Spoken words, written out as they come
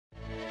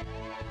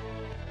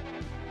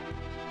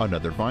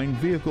Another fine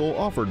vehicle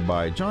offered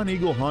by John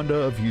Eagle Honda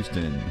of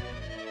Houston.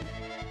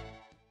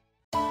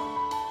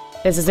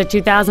 This is a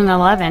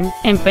 2011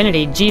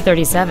 Infiniti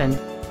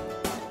G37.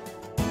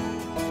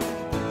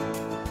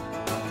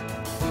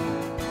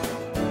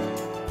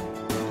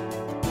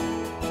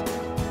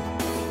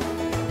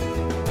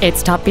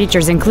 Its top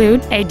features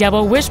include a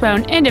double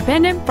wishbone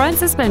independent front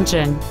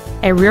suspension,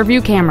 a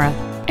rear-view camera,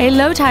 a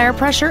low tire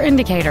pressure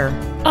indicator,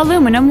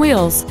 aluminum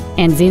wheels,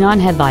 and xenon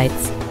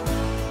headlights.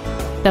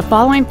 The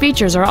following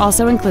features are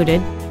also included: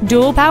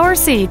 dual power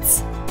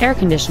seats, air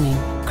conditioning,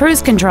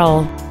 cruise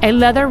control, a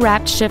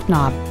leather-wrapped shift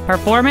knob,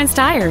 performance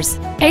tires,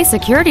 a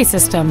security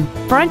system,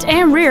 front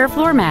and rear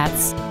floor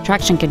mats,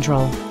 traction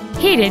control,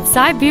 heated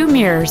side view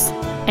mirrors,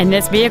 and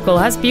this vehicle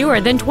has fewer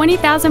than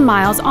 20,000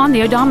 miles on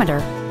the odometer.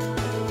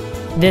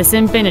 This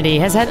Infiniti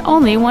has had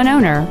only one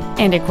owner,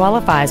 and it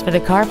qualifies for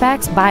the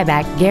Carfax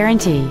buyback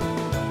guarantee.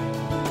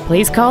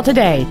 Please call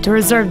today to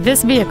reserve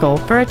this vehicle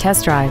for a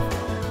test drive.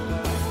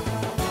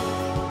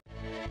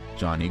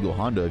 John Eagle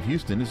Honda of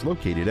Houston is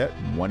located at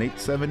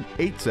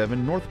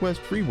 18787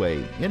 Northwest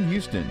Freeway in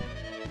Houston.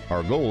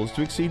 Our goal is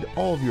to exceed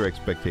all of your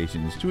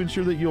expectations to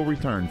ensure that you'll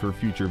return for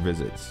future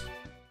visits.